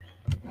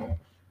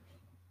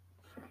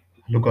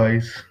Hello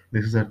guys,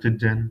 this is Archit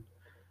Jain.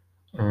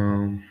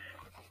 Um,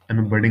 I'm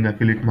a budding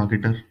affiliate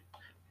marketer.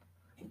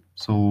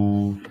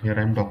 So here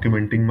I'm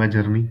documenting my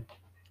journey.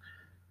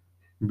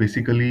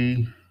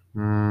 Basically,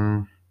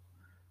 uh,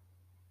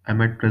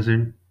 I'm at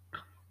present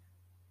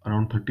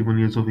around 31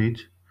 years of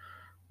age,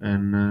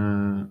 and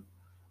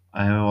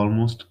I have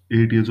almost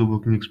 8 years of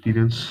working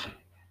experience,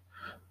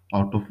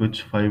 out of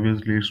which 5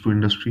 years relates to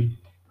industry.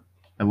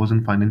 I was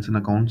in finance and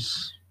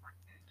accounts,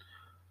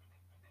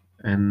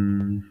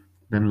 and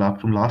then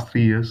from last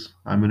 3 years,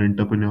 I'm an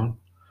entrepreneur.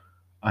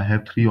 I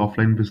have three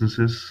offline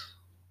businesses.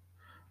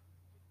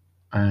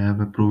 I have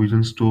a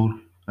provision store,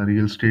 a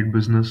real estate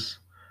business,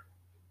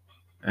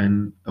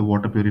 and a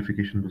water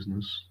purification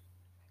business.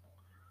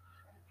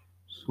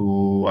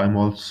 So I'm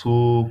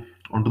also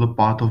onto the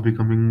path of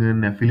becoming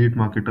an affiliate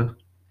marketer.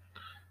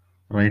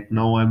 Right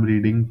now, I'm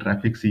reading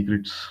Traffic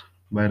Secrets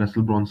by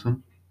Russell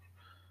Bronson.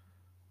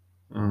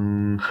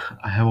 Um,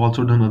 I have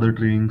also done other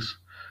trainings,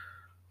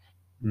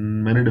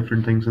 many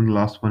different things in the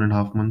last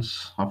 1.5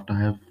 months after I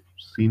have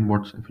seen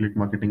what affiliate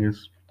marketing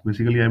is.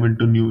 Basically, I'm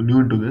into new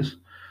into this.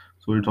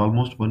 So it's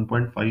almost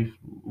 1.5,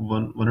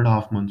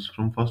 1.5 months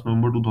from 1st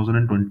November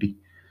 2020.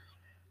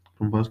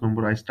 From 1st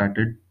November, I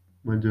started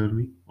my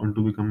journey on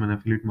to become an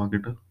affiliate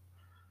marketer.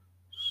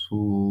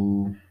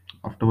 So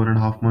after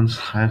 1.5 months,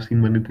 I have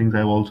seen many things. I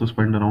have also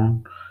spent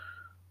around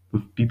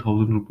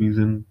 50,000 rupees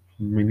in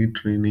many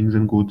trainings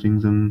and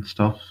coachings and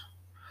stuff.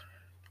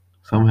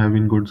 Some have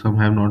been good, some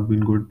have not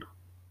been good.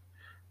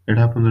 It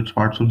happens. It's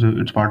part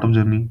of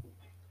journey.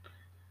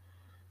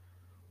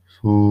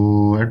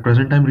 So at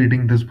present, I'm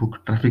reading this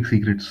book, Traffic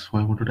Secrets. So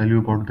I want to tell you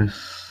about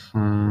this.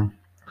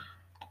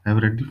 I've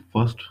read the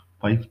first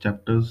 5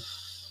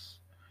 chapters.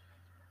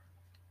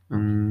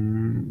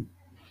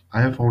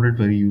 I have found it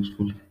very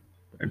useful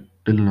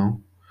till now.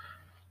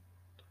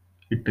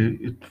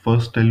 It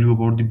first tell you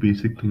about the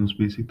basic things.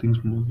 Basic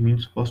things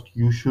means first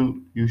you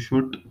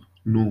should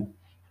know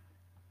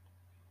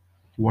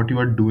what you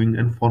are doing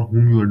and for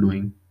whom you are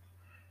doing.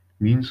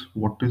 Means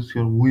what is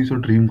your who is your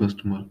dream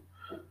customer,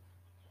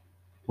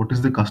 what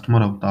is the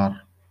customer avatar,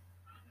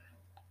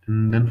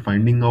 and then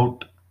finding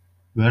out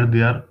where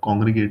they are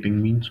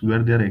congregating means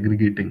where they are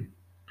aggregating.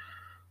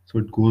 So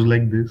it goes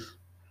like this.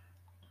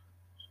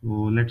 So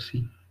let's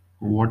see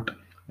what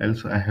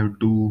else I have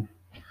to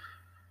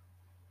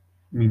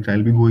means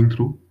I'll be going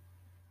through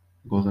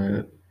because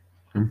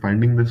I'm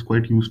finding this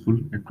quite useful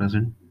at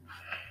present.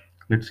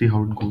 Let's see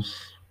how it goes.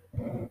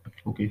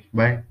 Okay,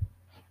 bye.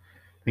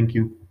 Thank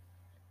you.